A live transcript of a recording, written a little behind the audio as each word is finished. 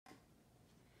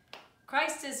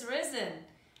Christ is risen.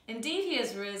 Indeed, he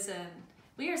is risen.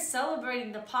 We are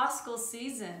celebrating the Paschal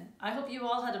season. I hope you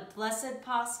all had a blessed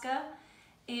Pascha.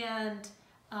 And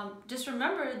just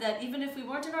remember that even if we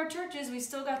weren't in our churches, we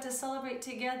still got to celebrate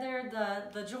together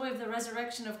the joy of the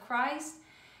resurrection of Christ.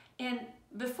 And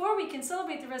before we can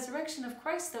celebrate the resurrection of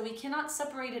Christ, though, we cannot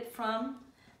separate it from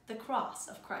the cross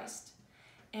of Christ.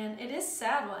 And it is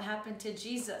sad what happened to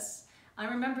Jesus. I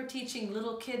remember teaching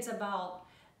little kids about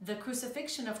the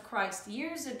crucifixion of Christ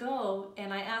years ago,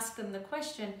 and I asked them the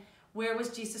question, where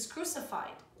was Jesus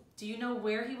crucified? Do you know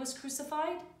where he was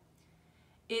crucified?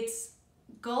 It's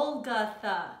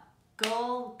Golgotha.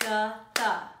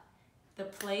 Golgotha, the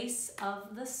place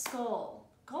of the skull.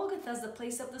 Golgotha is the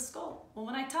place of the skull. Well,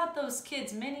 when I taught those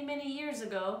kids many, many years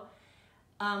ago,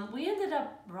 we ended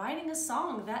up writing a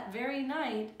song that very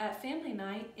night at family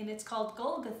night, and it's called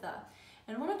Golgotha.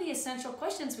 And one of the essential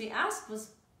questions we asked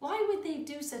was, why would they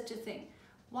do such a thing?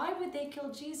 Why would they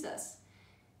kill Jesus?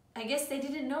 I guess they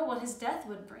didn't know what his death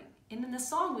would bring. And in the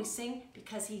song we sing,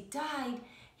 because he died,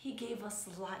 he gave us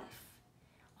life.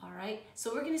 All right,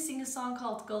 so we're going to sing a song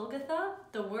called Golgotha.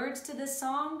 The words to this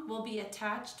song will be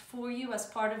attached for you as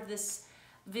part of this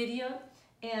video,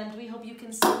 and we hope you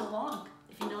can sing along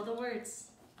if you know the words.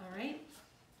 All right.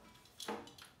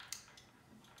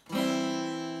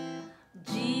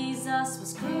 Jesus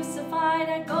was crucified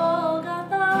at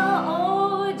Golgotha.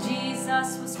 Oh,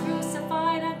 Jesus was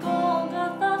crucified at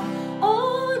Golgotha.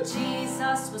 Oh,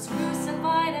 Jesus was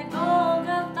crucified at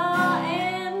Golgotha.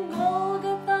 And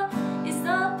Golgotha is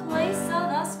the place of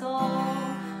the skull.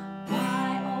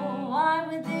 Why, oh, why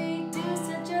would they do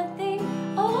such a thing?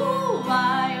 Oh,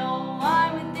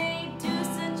 why would they do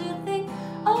such a thing?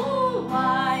 Oh,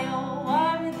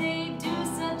 why would they do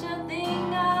such a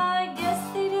thing? I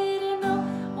guess they didn't know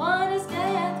what his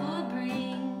death would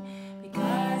bring.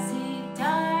 Because he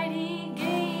died, he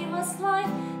gave us life.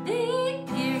 They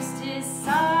pierced his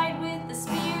side with a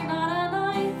spear, not a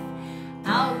knife.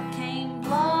 Out came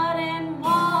blood and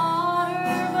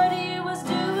water, but he was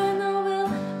doing the will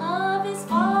of his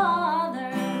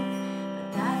Father.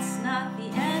 But that's not the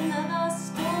end of the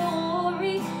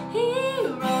story. He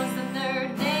rose the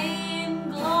third day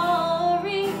in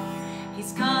glory.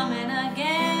 He's coming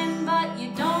again, but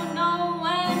you don't know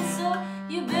when, so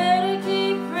you better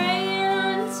keep praying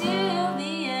until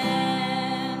the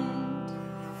end.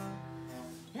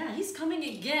 Yeah, he's coming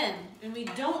again, and we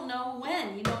don't know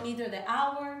when. You know, neither the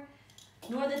hour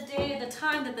nor the day or the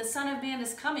time that the Son of Man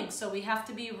is coming, so we have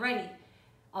to be ready.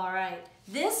 All right,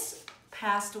 this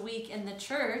past week in the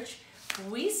church,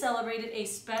 we celebrated a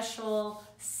special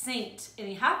saint, and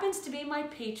he happens to be my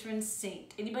patron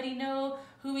saint. Anybody know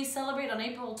who we celebrate on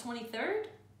April 23rd?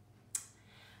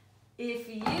 If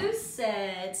you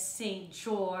said St.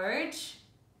 George,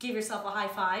 give yourself a high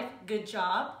five. Good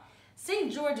job.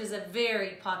 St. George is a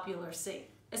very popular saint,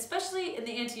 especially in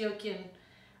the Antiochian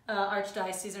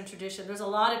Archdiocese and tradition. There's a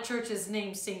lot of churches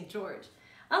named St. George.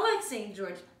 I like St.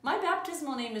 George. My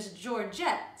baptismal name is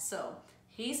Georgette, so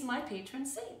he's my patron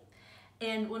saint.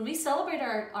 And when we celebrate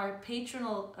our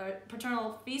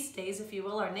paternal feast days, if you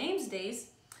will, our names days,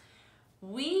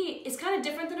 it's kind of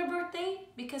different than a birthday,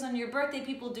 because on your birthday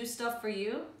people do stuff for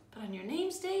you, but on your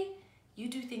names day, you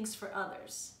do things for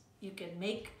others. You can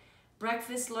make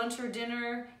breakfast, lunch, or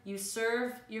dinner. You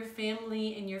serve your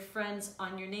family and your friends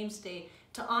on your names day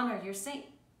to honor your saint.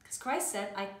 Because Christ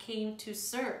said, I came to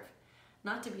serve,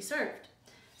 not to be served.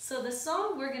 So the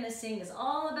song we're going to sing is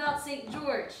all about St.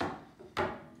 George.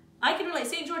 I can relate.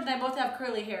 St. George and I both have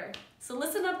curly hair. So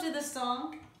listen up to this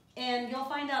song, and you'll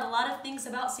find out a lot of things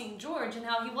about St. George and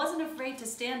how he wasn't afraid to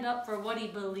stand up for what he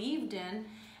believed in.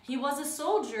 He was a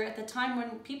soldier at the time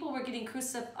when people were getting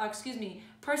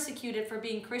persecuted for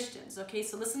being Christians. Okay,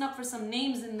 so listen up for some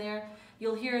names in there.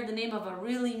 You'll hear the name of a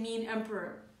really mean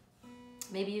emperor.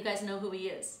 Maybe you guys know who he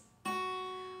is.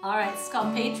 All right, it's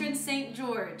called Patron St.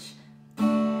 George.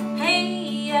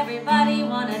 Hey, everybody,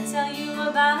 want to tell you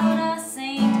about a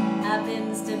saint.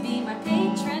 Happens to be my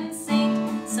patron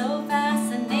saint. So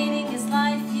fascinating his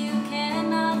life you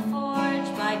cannot forge.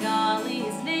 By golly,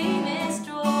 his name is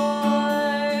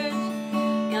George.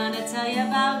 Gonna tell you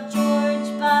about George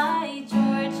by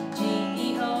George.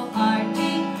 G-E-O-R-G-E,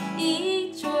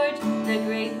 George, the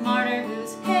great martyr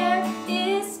whose hair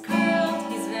is curled.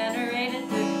 He's venerated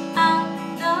throughout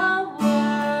the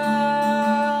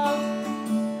world.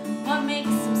 What makes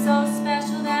him so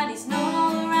special that he's known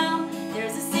all around?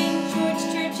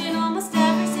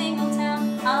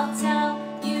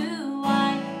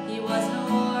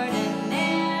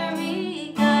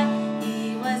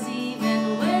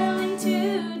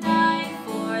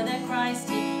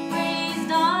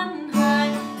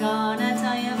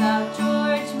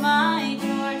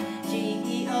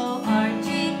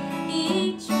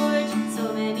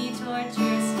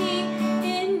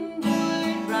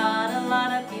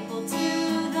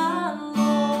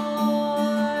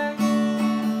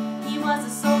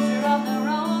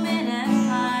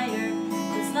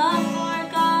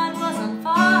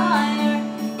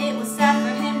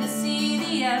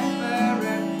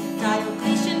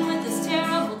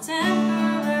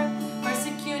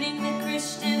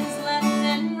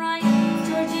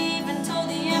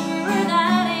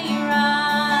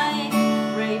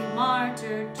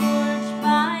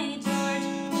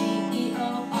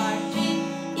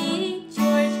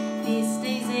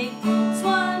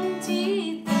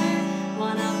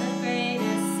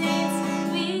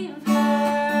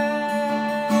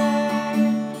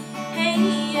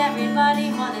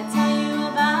 Anybody want to tell you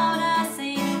about a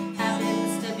saint?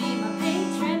 Happens to be my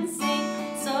patron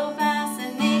saint. So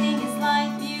fascinating his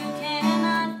life you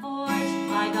cannot forge.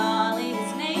 By golly,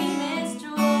 his name is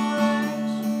George.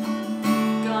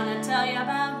 Gonna tell you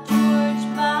about George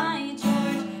by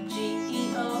George.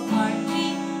 G-E-O-R-G-E,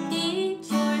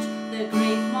 George, the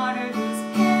great martyr whose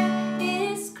hair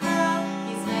is curled.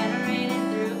 He's venerated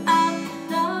throughout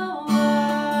the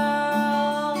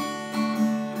world.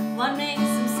 What makes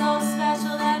him so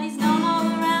special that he's known all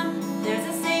around? There's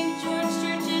a St. George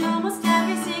Church in almost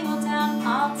every single town.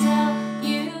 I'll tell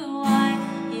you why.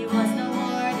 He was no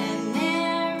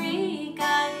ordinary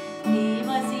guy. He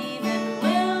was even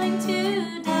willing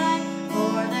to die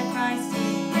for the Christ he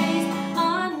praised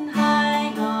on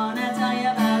high. Gonna tell you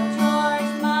about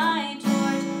George, my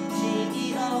George.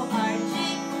 G-E-O-R-G-E,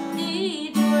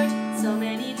 George. So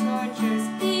many tortures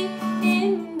he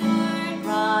endured.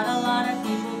 Brought a lot of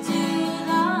people to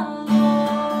the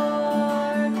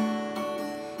Lord.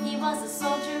 He was a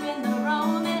soldier in the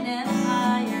Roman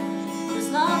Empire, whose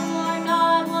love for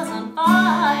God was on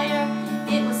fire.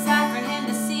 It was sad for him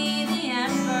to see the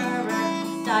emperor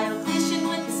Diocletian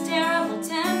with his terrible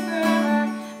temper,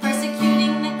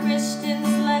 persecuting the Christians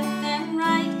left and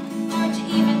right. George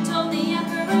even told the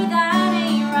emperor that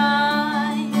ain't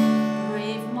right.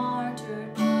 Brave martyr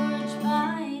George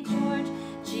by George.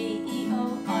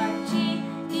 G-E-O-R-G-E,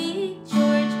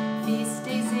 George. Feast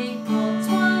days April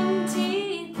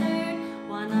 23rd.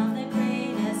 One of the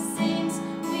greatest saints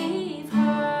we've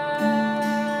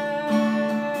heard.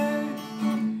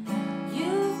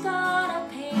 You've got a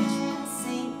patron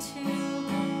saint too.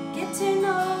 Get to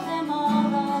know them all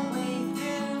the way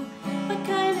through. What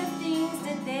kind of things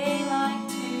did they like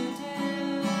to do?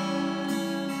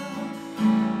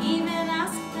 Even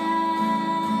ask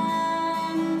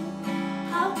them,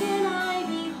 how can I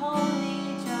be holy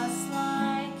just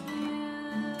like you?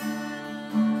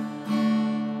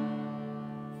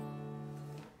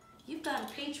 You've got a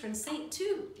patron saint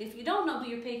too. If you don't know who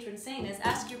your patron saint is,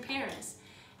 ask your parents.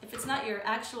 If it's not your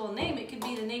actual name, it could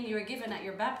be the name you were given at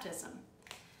your baptism.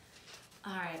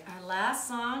 All right, our last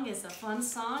song is a fun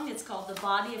song. It's called The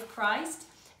Body of Christ.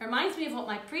 It reminds me of what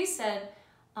my priest said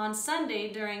on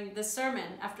Sunday during the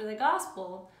sermon after the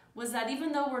gospel, was that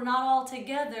even though we're not all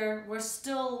together, we're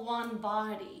still one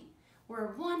body.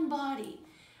 We're one body.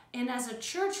 And as a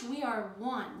church, we are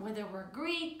one, whether we're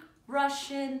Greek,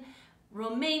 Russian,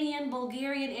 Romanian,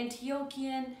 Bulgarian,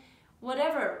 Antiochian,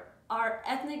 whatever our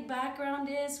ethnic background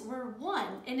is, we're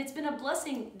one. And it's been a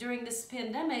blessing during this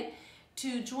pandemic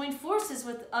to join forces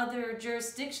with other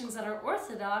jurisdictions that are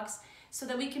Orthodox so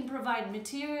that we can provide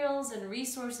materials and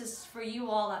resources for you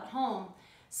all at home.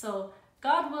 So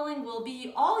God willing, we'll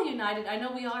be all united. I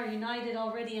know we are united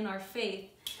already in our faith.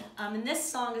 And this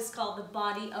song is called The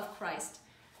Body of Christ.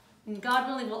 And God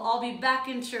willing, we'll all be back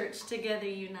in church together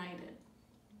united.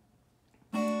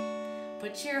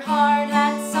 Put your hard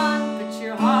hats on, put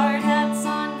your hard hats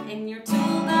on, and your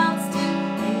tool belts too,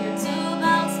 and your tool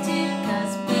belts too,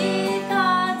 'cause we've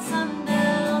got some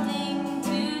building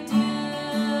to do.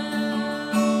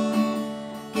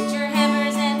 Get your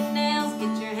hammers and nails,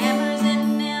 get your hammers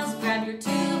and nails, grab your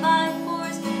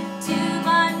 2x4s,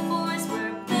 2x4s,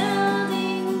 we're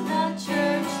building the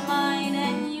church, mine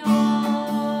and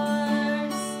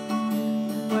yours.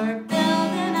 We're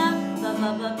building up,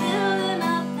 building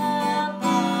up the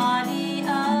body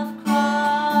of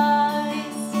Christ.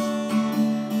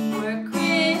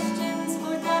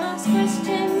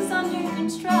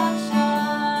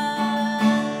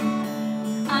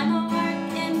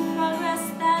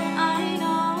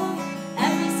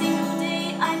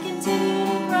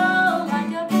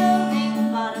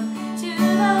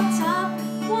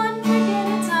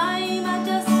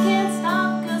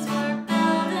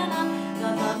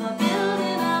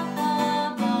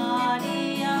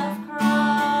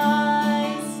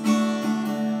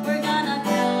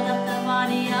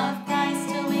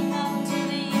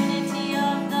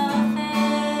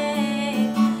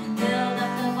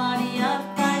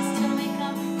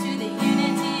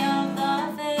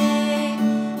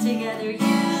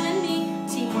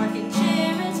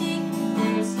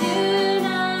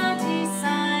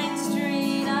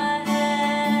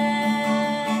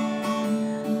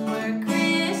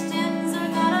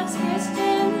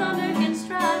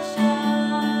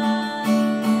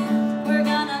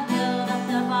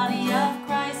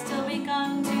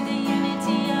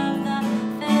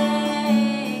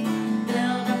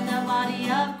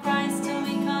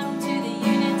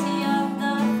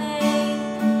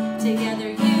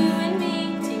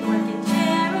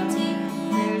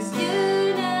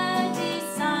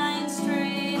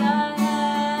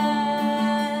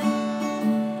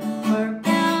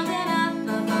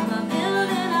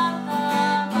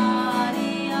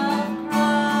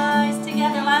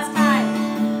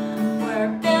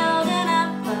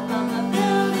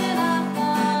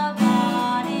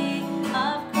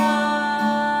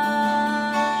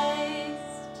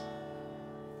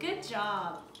 Good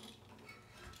job.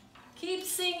 Keep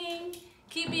singing,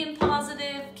 keep being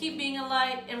positive, keep being a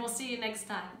light, and we'll see you next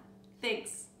time.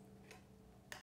 Thanks.